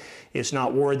me is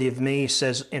not worthy of me." He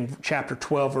says in chapter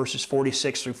 12, verses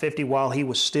 46 through 50, "While he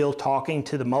was still talking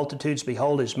to the multitudes,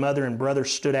 behold, his mother and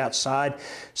brothers stood outside,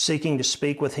 seeking to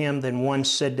speak with him. Then one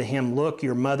said to him, 'Look,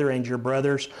 your mother and your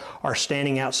brothers are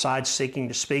standing outside seeking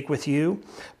to speak with you.'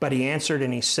 But he answered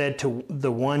and he said to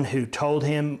the one who told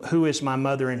him, 'Who is my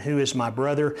mother and who is my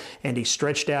brother?' And he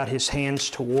stretched out his hands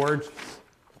toward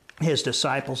his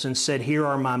disciples and said, 'Here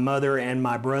are my mother and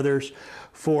my brothers.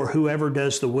 For whoever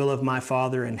does the will of my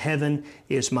Father in heaven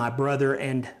is my brother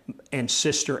and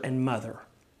sister and mother.'"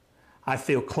 I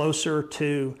feel closer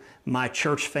to my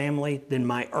church family than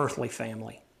my earthly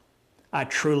family. I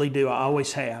truly do. I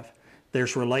always have.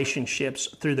 There's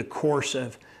relationships through the course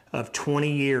of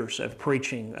 20 years of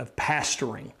preaching, of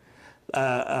pastoring,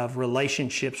 of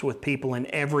relationships with people in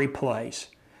every place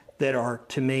that are,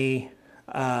 to me,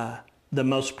 the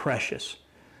most precious.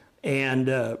 And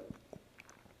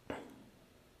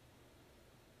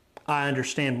I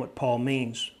understand what Paul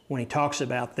means when he talks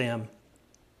about them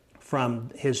from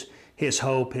his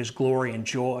hope, his glory, and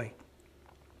joy.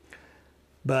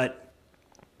 But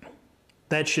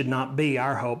That should not be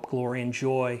our hope, glory, and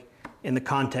joy in the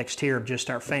context here of just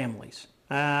our families.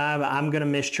 I'm going to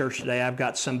miss church today. I've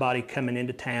got somebody coming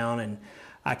into town and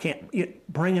I can't.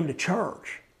 Bring them to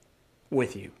church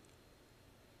with you.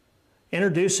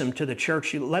 Introduce them to the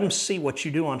church. Let them see what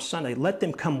you do on Sunday. Let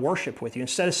them come worship with you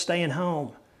instead of staying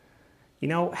home.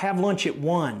 Have lunch at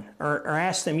 1 or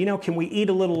ask them, can we eat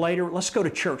a little later? Let's go to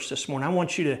church this morning. I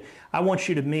want you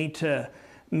to meet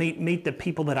the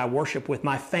people that I worship with,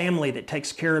 my family that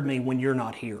takes care of me when you're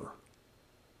not here.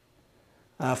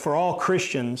 For all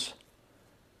Christians,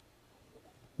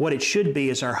 what it should be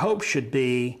is our hope should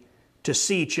be to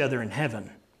see each other in heaven.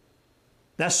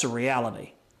 That's the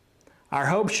reality. Our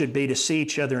hope should be to see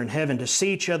each other in heaven, to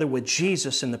see each other with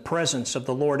Jesus in the presence of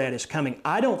the Lord at His coming.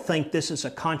 I don't think this is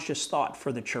a conscious thought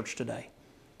for the church today.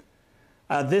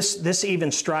 This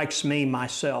even strikes me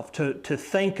myself, to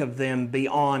think of them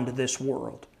beyond this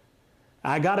world.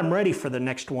 I got them ready for the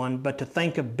next one, but to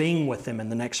think of being with them in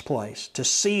the next place, to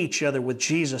see each other with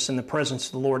Jesus in the presence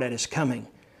of the Lord at His coming.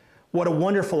 What a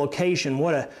wonderful occasion,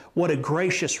 what a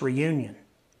gracious reunion.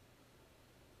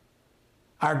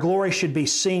 Our glory should be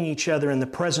seeing each other in the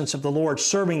presence of the Lord,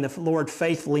 serving the Lord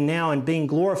faithfully now and being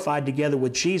glorified together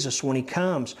with Jesus when He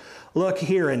comes. Look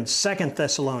here in 2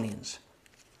 Thessalonians.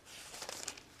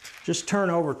 Just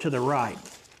turn over to the right.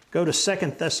 Go to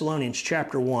 2 Thessalonians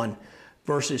chapter 1,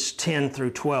 verses 10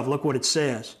 through 12. Look what it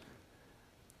says.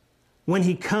 When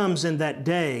He comes in that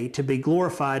day to be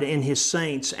glorified in His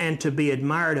saints and to be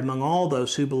admired among all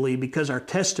those who believe, because our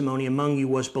testimony among you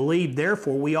was believed.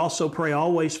 Therefore, we also pray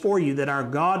always for you that our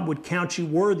God would count you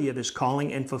worthy of His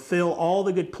calling and fulfill all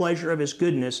the good pleasure of His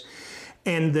goodness,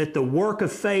 and that the work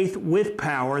of faith with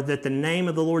power, that the name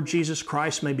of the Lord Jesus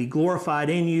Christ may be glorified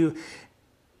in you,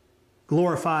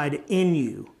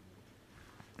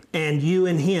 and you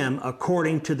in Him,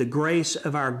 according to the grace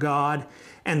of our God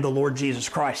and the Lord Jesus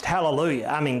Christ. Hallelujah.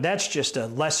 I mean, that's just a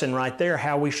lesson right there,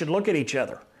 how we should look at each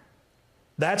other.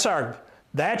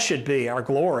 That should be our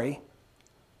glory.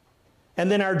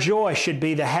 And then our joy should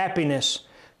be the happiness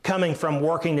coming from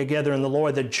working together in the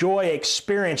Lord, the joy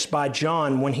experienced by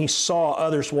John when he saw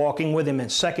others walking with him. In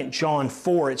 2 John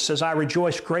 4, it says, I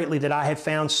rejoice greatly that I have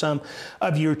found some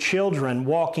of your children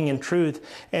walking in truth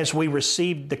as we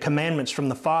received the commandments from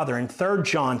the Father. In 3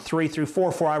 John 3 through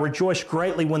 4, for I rejoiced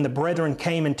greatly when the brethren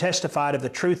came and testified of the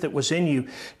truth that was in you.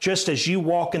 Just as you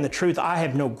walk in the truth, I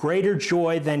have no greater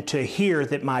joy than to hear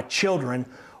that my children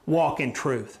walk in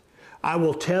truth. I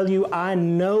will tell you, I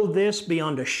know this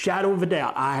beyond a shadow of a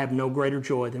doubt. I have no greater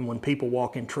joy than when people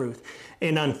walk in truth.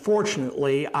 And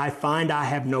unfortunately, I find I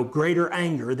have no greater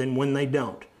anger than when they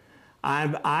don't.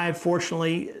 I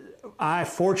fortunately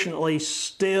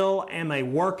still am a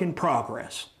work in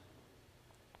progress.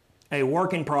 A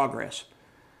work in progress.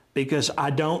 Because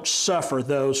I don't suffer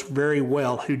those very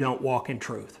well who don't walk in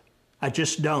truth. I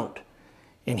just don't.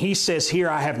 And he says here,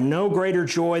 I have no greater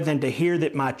joy than to hear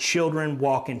that my children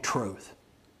walk in truth.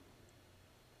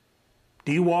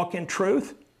 Do you walk in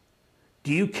truth?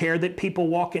 Do you care that people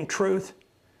walk in truth?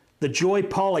 The joy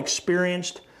Paul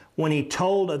experienced when he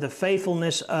told of the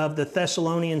faithfulness of the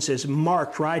Thessalonians is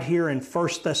marked right here in 1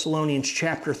 Thessalonians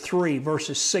chapter 3,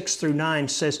 verses 6 through 9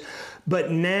 says,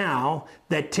 but now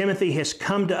that Timothy has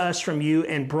come to us from you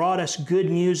and brought us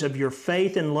good news of your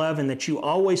faith and love, and that you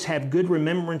always have good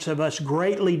remembrance of us,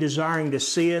 greatly desiring to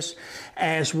see us,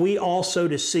 as we also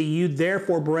to see you.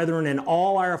 Therefore, brethren, in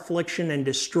all our affliction and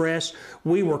distress,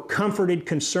 we were comforted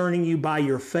concerning you by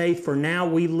your faith. For now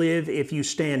we live if you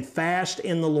stand fast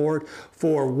in the Lord.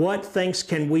 For what thanks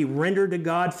can we render to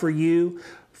God for you?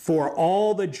 For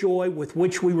all the joy with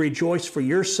which we rejoice for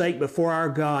your sake before our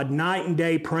God, night and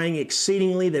day praying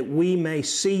exceedingly that we may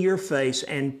see your face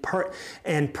and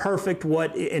perfect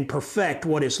what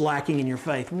is lacking in your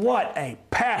faith. What a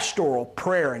pastoral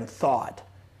prayer and thought.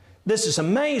 This is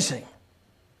amazing.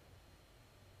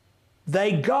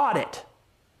 They got it.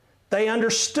 They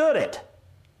understood it.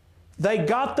 They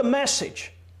got the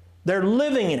message. They're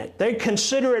living in it. They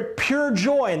consider it pure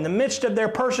joy in the midst of their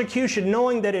persecution,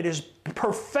 knowing that it is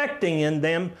perfecting in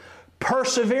them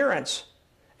perseverance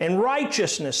and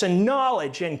righteousness and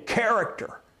knowledge and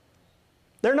character.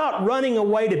 They're not running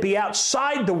away to be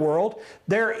outside the world.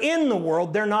 They're in the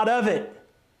world. They're not of it.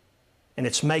 And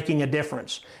it's making a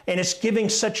difference. And it's giving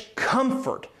such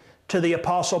comfort to the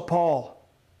Apostle Paul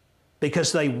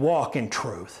because they walk in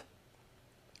truth.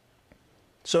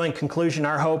 So in conclusion,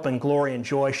 our hope and glory and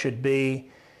joy should be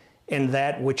in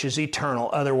that which is eternal.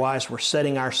 Otherwise, we're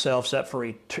setting ourselves up for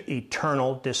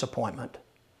eternal disappointment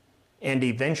and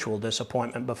eventual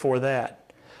disappointment before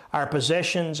that. Our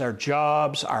possessions, our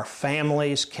jobs, our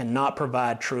families cannot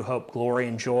provide true hope, glory,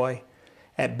 and joy.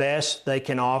 At best,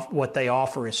 what they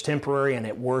offer is temporary, and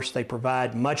at worst, they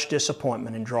provide much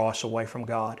disappointment and draw us away from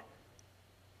God.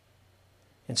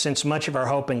 And since much of our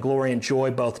hope and glory and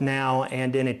joy, both now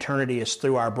and in eternity, is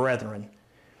through our brethren,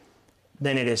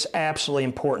 then it is absolutely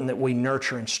important that we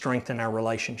nurture and strengthen our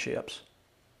relationships.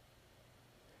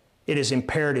 It is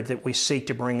imperative that we seek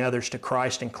to bring others to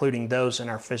Christ, including those in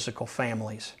our physical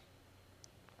families.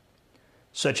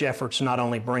 Such efforts not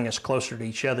only bring us closer to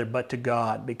each other, but to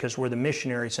God, because we're the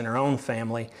missionaries in our own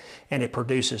family, and it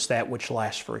produces that which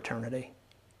lasts for eternity.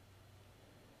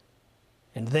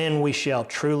 And then we shall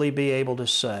truly be able to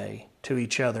say to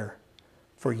each other,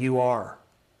 "For you are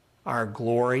our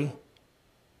glory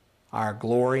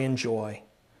and joy."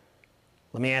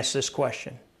 Let me ask this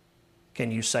question.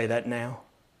 Can you say that now?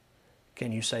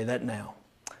 Can you say that now?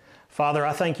 Father,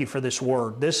 I thank you for this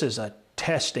word. This is a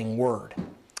testing word.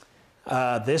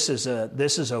 This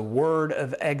is a word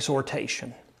of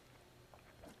exhortation.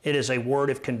 It is a word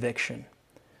of conviction.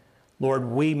 Lord,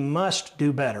 we must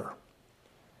do better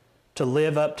to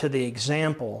live up to the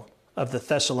example of the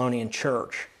Thessalonian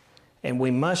church. And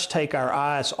we must take our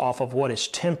eyes off of what is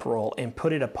temporal and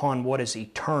put it upon what is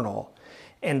eternal,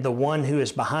 and the one who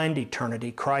is behind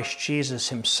eternity, Christ Jesus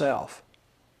himself,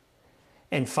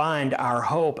 and find our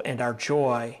hope and our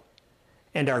joy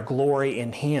and our glory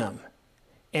in him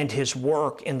and his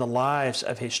work in the lives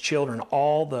of his children,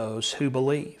 all those who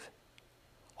believe,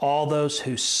 all those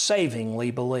who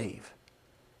savingly believe.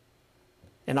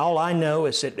 And all I know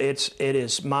is that it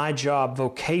is my job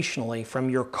vocationally from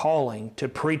your calling to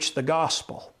preach the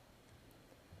gospel.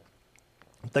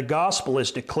 The gospel is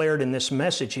declared in this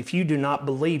message. If you do not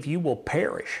believe, you will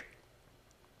perish.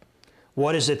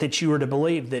 What is it that you are to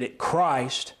believe? That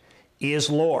Christ is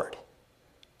Lord,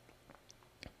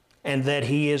 and that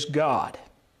he is God,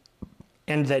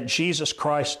 and that Jesus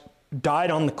Christ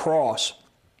died on the cross,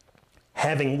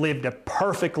 having lived a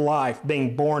perfect life,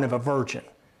 being born of a virgin.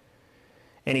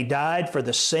 And he died for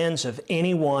the sins of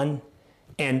anyone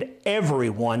and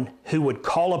everyone who would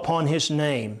call upon his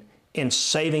name in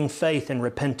saving faith and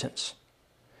repentance.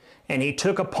 And he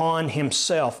took upon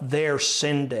himself their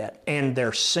sin debt and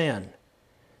their sin.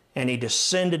 And he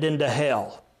descended into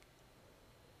hell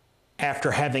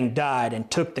after having died, and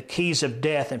took the keys of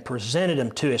death and presented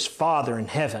them to his Father in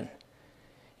heaven.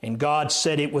 And God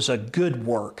said it was a good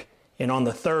work. And on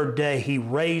the third day he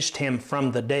raised him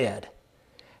from the dead,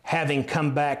 having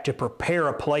come back to prepare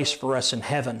a place for us in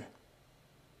heaven,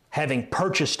 having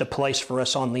purchased a place for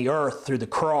us on the earth through the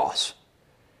cross.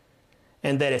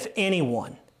 And that if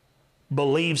anyone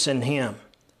believes in him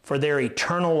for their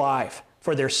eternal life,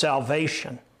 for their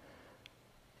salvation,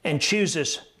 and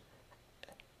chooses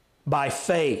by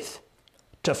faith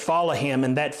to follow him,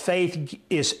 and that faith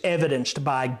is evidenced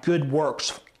by good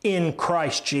works in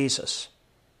Christ Jesus,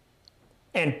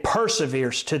 and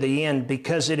perseveres to the end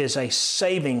because it is a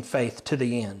saving faith to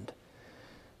the end,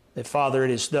 that, Father, it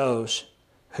is those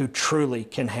who truly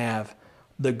can have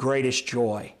the greatest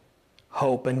joy,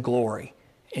 hope, and glory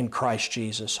in Christ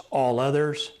Jesus. All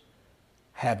others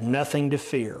have nothing to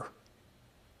fear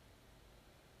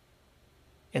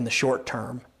in the short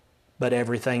term, but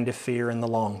everything to fear in the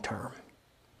long term,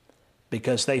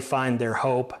 because they find their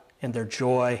hope and their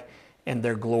joy and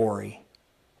their glory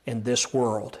in this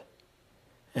world.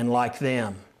 And like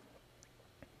them,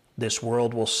 this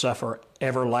world will suffer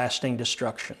everlasting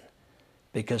destruction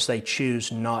because they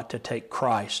choose not to take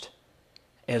Christ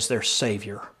as their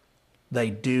Savior.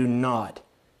 They do not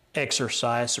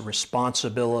exercise the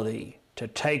responsibility to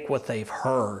take what they've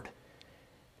heard,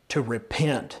 to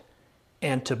repent,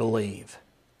 and to believe.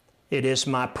 It is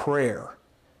my prayer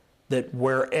that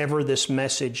wherever this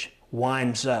message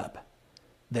winds up,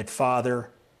 that, Father,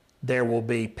 there will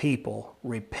be people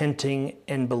repenting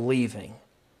and believing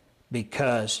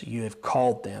because you have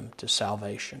called them to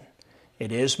salvation.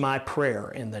 It is my prayer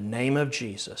in the name of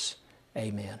Jesus.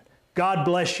 Amen. God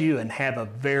bless you and have a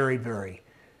very, very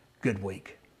good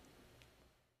week.